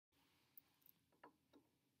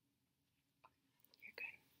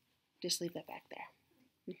just leave that back there.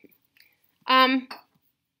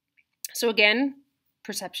 So again,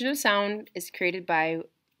 perception of sound is created by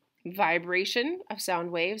vibration of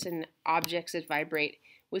sound waves and objects that vibrate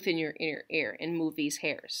within your inner ear and move these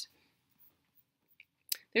hairs.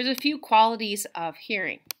 There's a few qualities of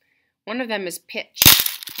hearing. One of them is pitch.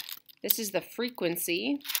 This is the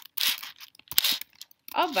frequency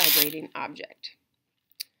of vibrating object.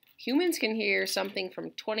 Humans can hear something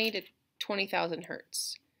from 20 to 20,000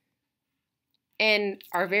 hertz. And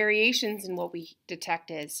our variations in what we detect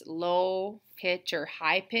as low pitch or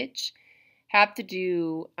high pitch have to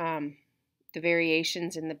do the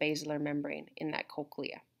variations in the basilar membrane in that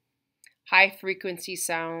cochlea. High frequency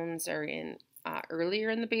sounds are in earlier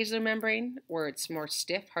in the basilar membrane where it's more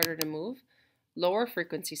stiff, harder to move. Lower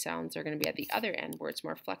frequency sounds are going to be at the other end where it's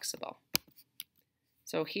more flexible.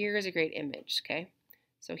 So here is a great image, okay?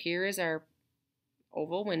 So here is our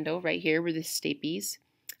oval window right here where the stapes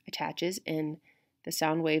attaches and the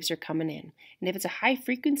sound waves are coming in. And if it's a high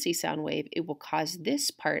frequency sound wave, it will cause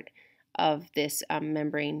this part of this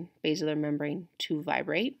membrane, basilar membrane, to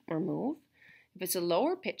vibrate or move. If it's a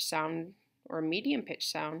lower pitch sound or a medium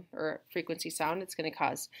pitch sound or frequency sound, it's going to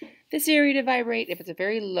cause this area to vibrate. If it's a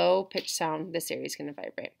very low pitch sound, this area is going to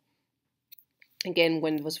vibrate. Again,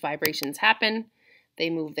 when those vibrations happen, they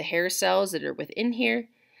move the hair cells that are within here,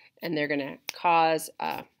 and they're going to cause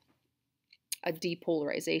a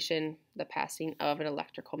depolarization, the passing of an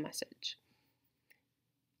electrical message.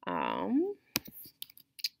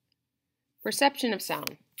 Perception of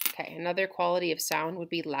sound. Okay, another quality of sound would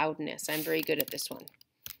be loudness. I'm very good at this one.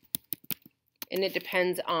 And it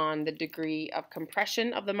depends on the degree of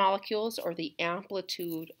compression of the molecules or the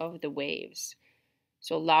amplitude of the waves.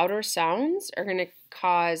 So louder sounds are going to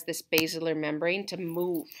cause this basilar membrane to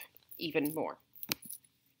move even more.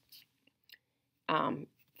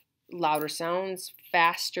 Louder sounds,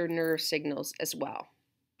 faster nerve signals as well.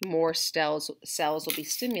 More cells will be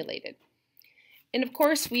stimulated. And of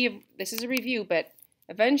course, this is a review, but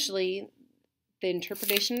eventually the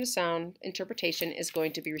interpretation of the sound is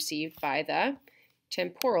going to be received by the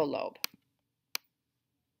temporal lobe.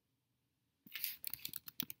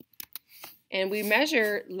 And we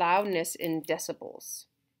measure loudness in decibels.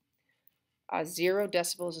 0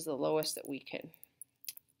 decibels is the lowest that we can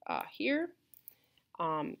hear.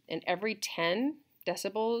 And every 10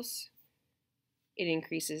 decibels, it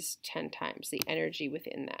increases 10 times the energy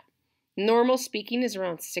within that. Normal speaking is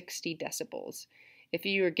around 60 decibels. If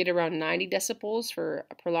you get around 90 decibels for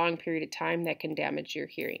a prolonged period of time, that can damage your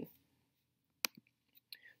hearing.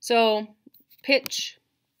 So pitch,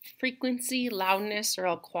 frequency, loudness are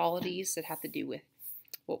all qualities that have to do with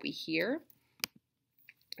what we hear.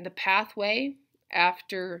 The pathway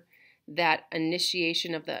after that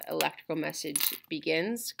initiation of the electrical message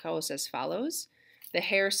begins goes as follows. The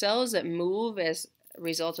hair cells that move as a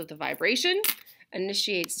result of the vibration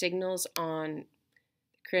initiate signals on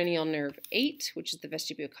cranial nerve 8, which is the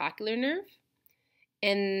vestibulocochlear nerve,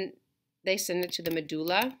 and they send it to the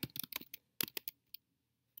medulla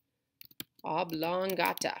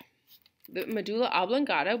oblongata. The medulla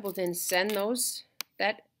oblongata will then send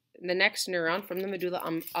the next neuron from the medulla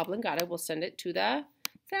oblongata will send it to the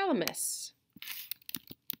thalamus.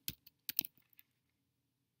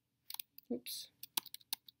 Oops.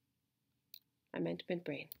 I meant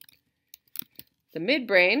midbrain. The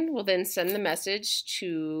midbrain will then send the message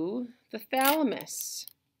to the thalamus.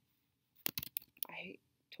 I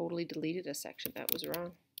totally deleted a section that was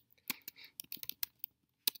wrong.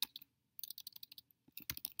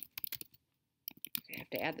 I have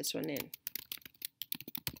to add this one in.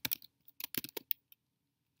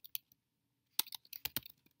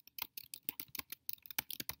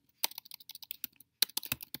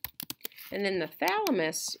 And then the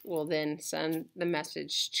thalamus will then send the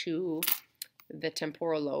message to the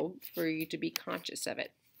temporal lobe for you to be conscious of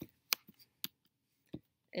it.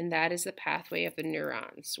 And that is the pathway of the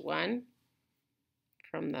neurons. One,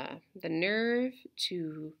 from the nerve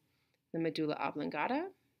to the medulla oblongata,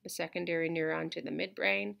 the secondary neuron to the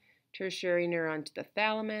midbrain, tertiary neuron to the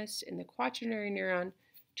thalamus, and the quaternary neuron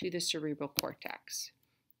to the cerebral cortex.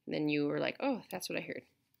 And then you were like, oh, that's what I heard.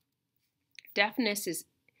 Deafness is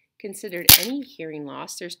considered any hearing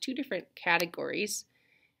loss. There's 2 different categories.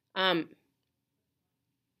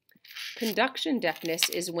 Conduction deafness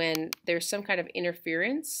is when there's some kind of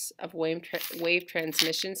interference of wave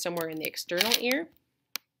transmission somewhere in the external ear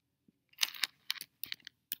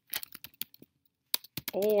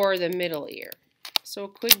or the middle ear. So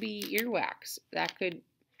it could be earwax. That could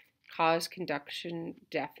cause conduction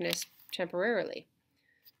deafness temporarily.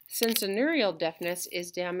 Sensorineural deafness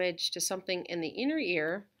is damage to something in the inner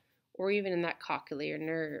ear or even in that cochlear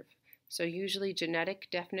nerve. So usually genetic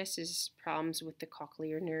deafness is problems with the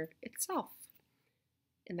cochlear nerve itself.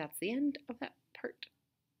 And that's the end of that part.